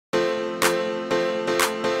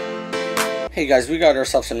Hey guys, we got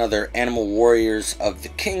ourselves another Animal Warriors of the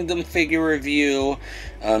Kingdom figure review.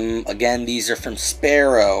 Again, these are from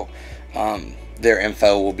Spero. Their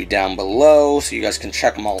info will be down below, so you guys can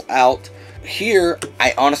check them all out. Here,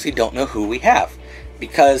 I honestly don't know who we have,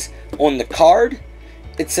 because on the card,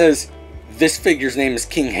 it says this figure's name is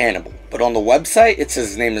King Hannibal, but on the website, it says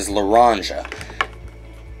his name is Laranja.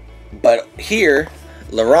 But here,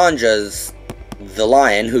 Laranja's the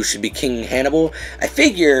lion, who should be King Hannibal. I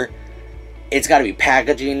figure it's got to be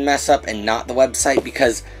packaging mess up and not the website,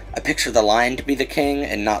 because I picture the lion to be the king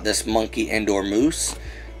and not this monkey and or moose.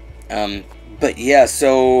 But yeah,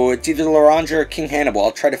 so it's either Laranja or King Hannibal.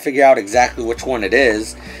 I'll try to figure out exactly which one it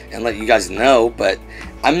is and let you guys know, but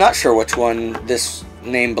I'm not sure which one this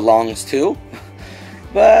name belongs to.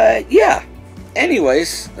 But yeah,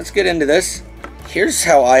 anyways, let's get into this. Here's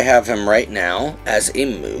how I have him right now, as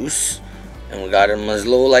a moose. And we got him as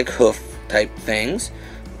little like hoof type things,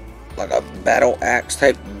 like a battle axe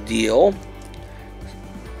type deal.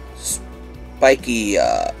 Spiky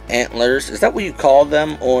antlers, is that what you call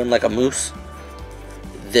them on like a moose?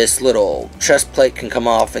 This little chest plate can come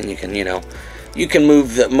off, and you can, you can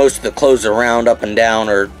move most of the clothes around up and down,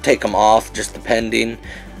 or take them off, just depending.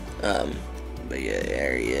 But yeah,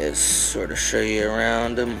 there he is. Sort of show you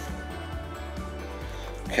around him.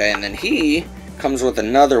 Okay, and then he comes with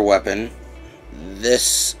another weapon,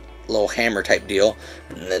 this little hammer type deal,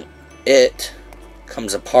 and then it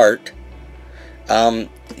comes apart.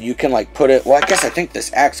 You can like put it, well, I think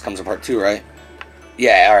this axe comes apart too, right?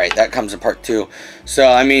 Yeah, alright, that comes apart too. So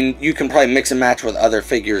I mean, you can probably mix and match with other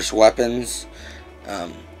figures' weapons.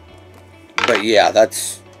 But yeah,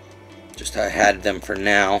 that's just how I had them for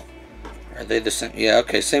now. Are they the same? Yeah,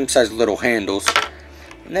 okay, same size little handles.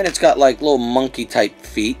 And then it's got like little monkey type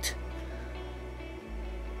feet.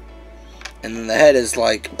 And then the head is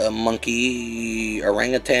like a monkey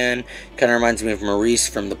orangutan. Kind of reminds me of Maurice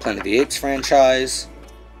from the Planet of the Apes franchise.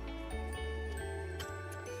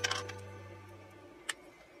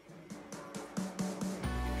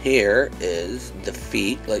 Here is the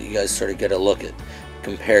feet. Let you guys sort of get a look at,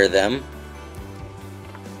 compare them.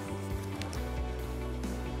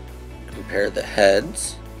 Compare the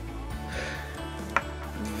heads.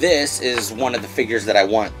 This is one of the figures that I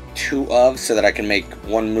want two of, so that I can make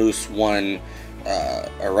one moose, one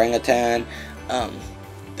orangutan. I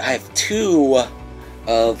have two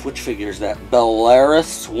of, which figure is that?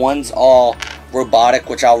 Belarus. One's all robotic,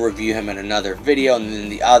 which I'll review him in another video, and then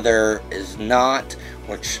the other is not,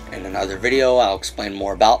 which in another video I'll explain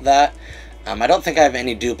more about that. I don't think I have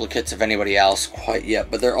any duplicates of anybody else quite yet,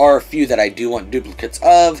 but there are a few that I do want duplicates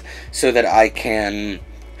of, so that I can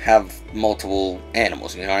have multiple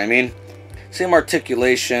animals, you know what I mean? Same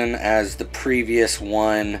articulation as the previous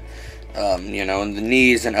one, and the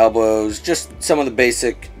knees and elbows, just some of the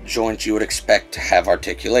basic joints you would expect to have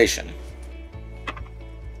articulation.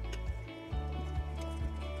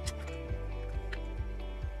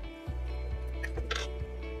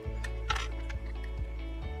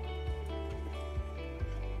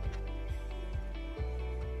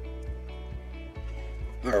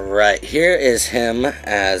 Alright, here is him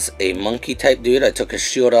as a monkey type dude. I took his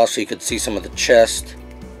shield off so you could see some of the chest.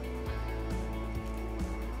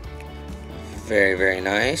 Very, very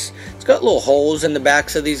nice. It's got little holes in the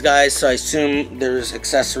backs of these guys, so I assume there's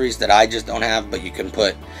accessories that I just don't have, but you can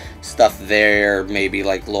put stuff there, maybe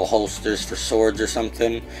like little holsters for swords or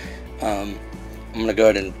something. I'm going to go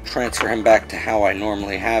ahead and transfer him back to how I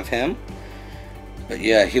normally have him. But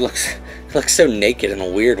yeah, he looks so naked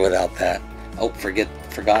and weird without that. Oh,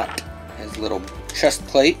 forgot his little chest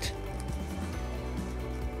plate.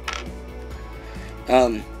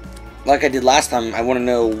 Like I did last time, I want to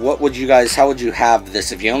know, how would you have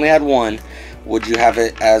this? If you only had one, would you have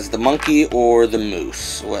it as the monkey or the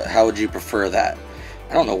moose? How would you prefer that?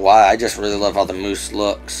 I don't know why, I just really love how the moose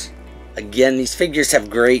looks. Again, these figures have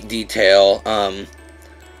great detail,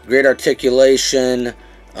 great articulation.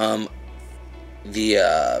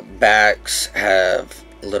 The backs have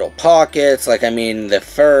little pockets, the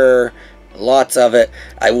fur, lots of it.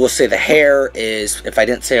 I will say the hair is, if I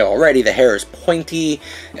didn't say it already, the hair is pointy,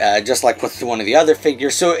 just like with one of the other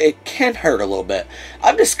figures, so it can hurt a little bit.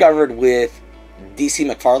 I've discovered with DC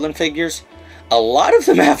McFarlane figures, a lot of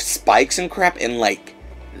them have spikes and crap, and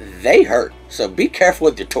they hurt. So be careful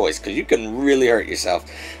with your toys, because you can really hurt yourself.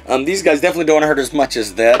 These guys definitely don't hurt as much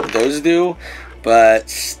as those do,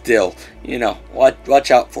 but still,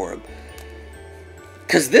 watch out for them.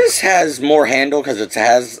 Because this has more handle, because it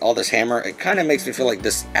has all this hammer, it kind of makes me feel like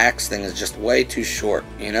this axe thing is just way too short,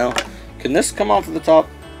 Can this come off of the top?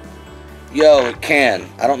 Yo, it can.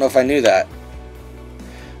 I don't know if I knew that.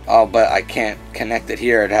 Oh, but I can't connect it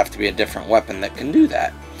here. It'd have to be a different weapon that can do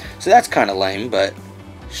that. So that's kind of lame, but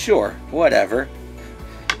sure, whatever.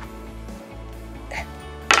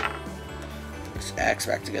 Let's X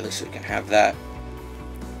back together so we can have that.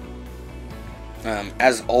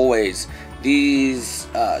 As always, these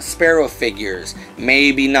Spero figures,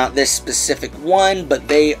 maybe not this specific one, but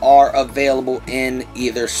they are available in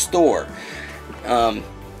either store.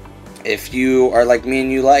 If you are like me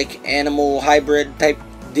and you like animal hybrid type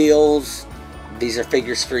deals, these are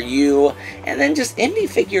figures for you. And then just indie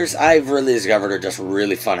figures, I've really discovered, are just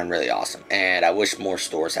really fun and really awesome, and I wish more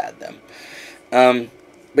stores had them.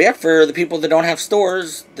 But yeah, for the people that don't have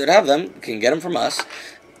stores that have them, can get them from us.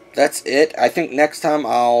 That's it. I think next time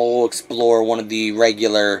I'll explore one of the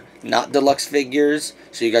regular, not deluxe figures,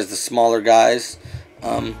 so you guys, the smaller guys.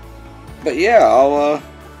 But yeah, I'll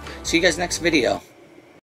see you guys next video.